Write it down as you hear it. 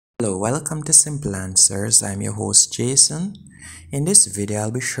Hello, welcome to Simple Answers. I'm your host Jason. In this video,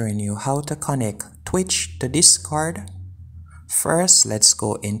 I'll be showing you how to connect Twitch to Discord. First, let's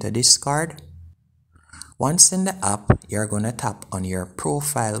go into Discord. Once in the app, you're going to tap on your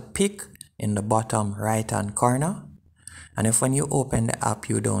profile pic in the bottom right hand corner. And if when you open the app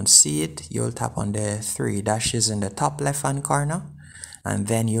you don't see it, you'll tap on the three dashes in the top left hand corner, and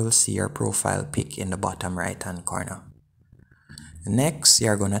then you'll see your profile pic in the bottom right hand corner. Next,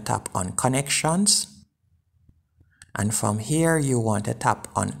 you're going to tap on connections, and from here you want to tap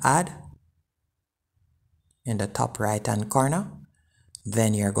on add in the top right hand corner.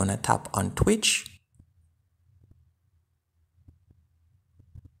 Then you're going to tap on Twitch,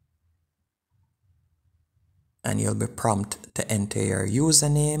 and you'll be prompted to enter your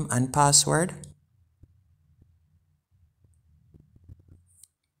username and password.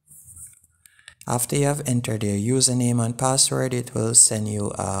 After you have entered your username and password, it will send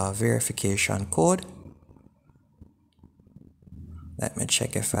you a verification code. Let me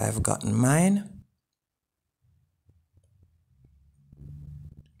check if I've gotten mine.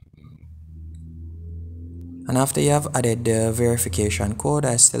 And after you have added the verification code,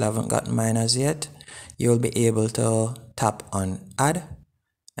 I still haven't gotten mine as yet, you'll be able to tap on add,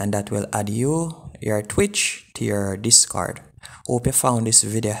 and that will add your Twitch to your Discord. Hope you found this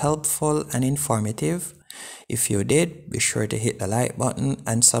video helpful and informative. If you did, be sure to hit the like button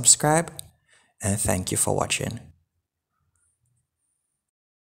and subscribe, and thank you for watching.